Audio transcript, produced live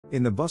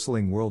In the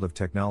bustling world of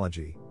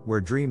technology, where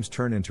dreams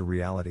turn into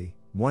reality,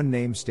 one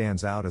name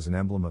stands out as an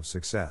emblem of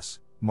success: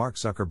 Mark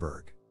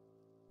Zuckerberg.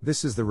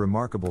 This is the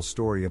remarkable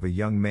story of a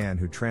young man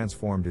who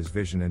transformed his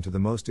vision into the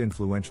most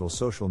influential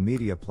social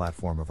media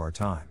platform of our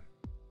time.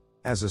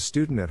 As a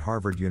student at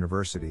Harvard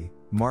University,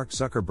 Mark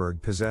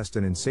Zuckerberg possessed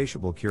an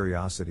insatiable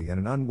curiosity and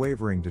an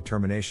unwavering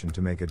determination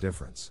to make a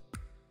difference.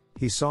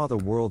 He saw the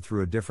world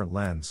through a different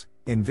lens,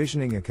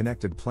 envisioning a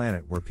connected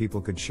planet where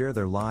people could share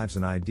their lives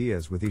and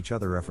ideas with each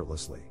other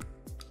effortlessly.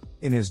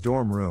 In his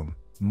dorm room,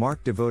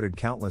 Mark devoted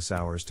countless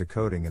hours to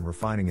coding and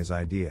refining his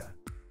idea.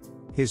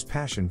 His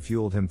passion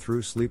fueled him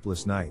through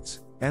sleepless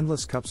nights,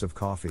 endless cups of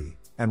coffee,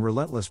 and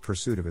relentless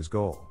pursuit of his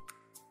goal.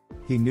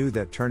 He knew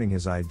that turning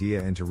his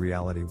idea into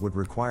reality would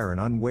require an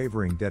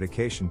unwavering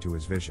dedication to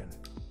his vision.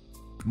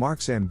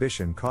 Mark's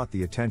ambition caught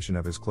the attention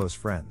of his close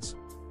friends.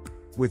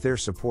 With their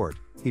support,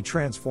 he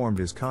transformed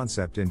his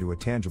concept into a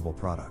tangible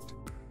product.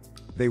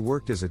 They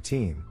worked as a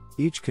team,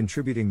 each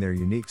contributing their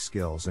unique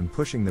skills and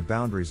pushing the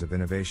boundaries of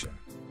innovation.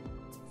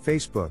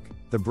 Facebook,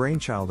 the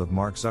brainchild of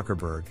Mark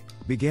Zuckerberg,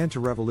 began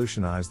to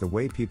revolutionize the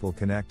way people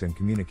connect and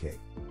communicate.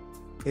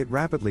 It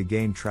rapidly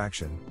gained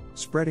traction,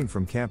 spreading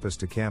from campus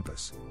to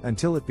campus,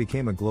 until it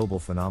became a global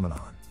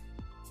phenomenon.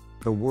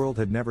 The world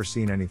had never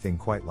seen anything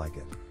quite like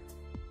it.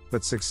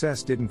 But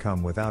success didn't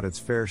come without its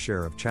fair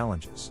share of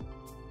challenges.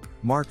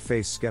 Mark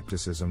faced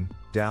skepticism,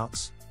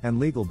 doubts, and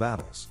legal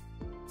battles.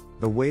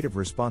 The weight of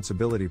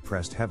responsibility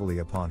pressed heavily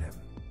upon him.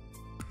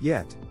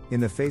 Yet, in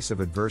the face of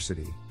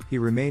adversity, he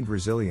remained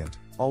resilient,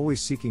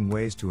 always seeking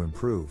ways to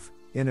improve,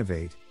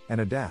 innovate,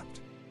 and adapt.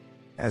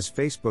 As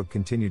Facebook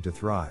continued to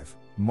thrive,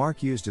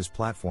 Mark used his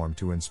platform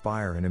to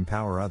inspire and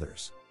empower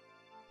others.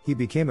 He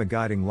became a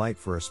guiding light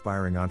for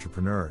aspiring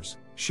entrepreneurs,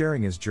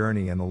 sharing his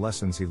journey and the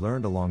lessons he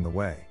learned along the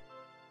way.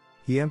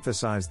 He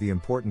emphasized the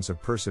importance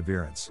of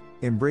perseverance,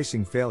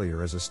 embracing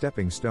failure as a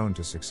stepping stone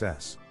to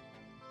success.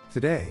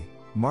 Today,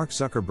 Mark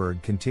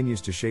Zuckerberg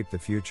continues to shape the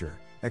future,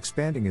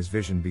 expanding his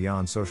vision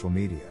beyond social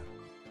media.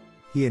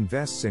 He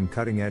invests in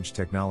cutting-edge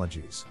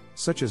technologies,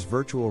 such as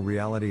virtual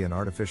reality and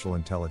artificial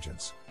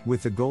intelligence,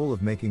 with the goal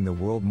of making the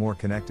world more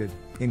connected,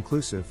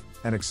 inclusive,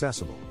 and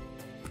accessible.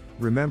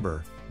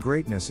 Remember,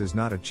 greatness is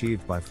not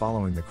achieved by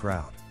following the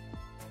crowd.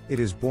 It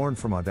is born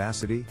from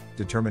audacity,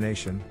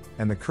 determination,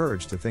 and the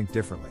courage to think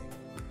differently.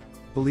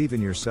 Believe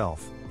in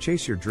yourself,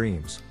 chase your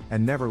dreams,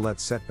 and never let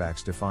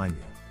setbacks define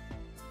you.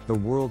 The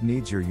world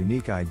needs your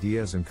unique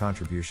ideas and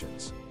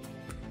contributions.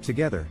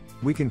 Together,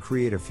 we can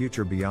create a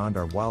future beyond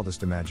our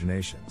wildest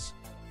imaginations.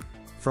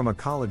 From a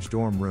college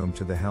dorm room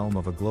to the helm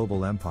of a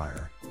global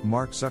empire,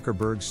 Mark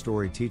Zuckerberg's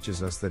story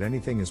teaches us that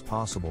anything is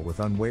possible with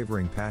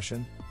unwavering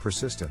passion,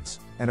 persistence,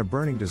 and a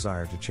burning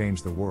desire to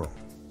change the world.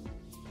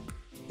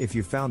 If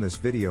you found this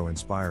video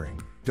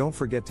inspiring, don't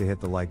forget to hit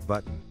the like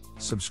button,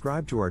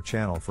 subscribe to our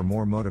channel for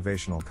more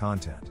motivational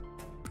content.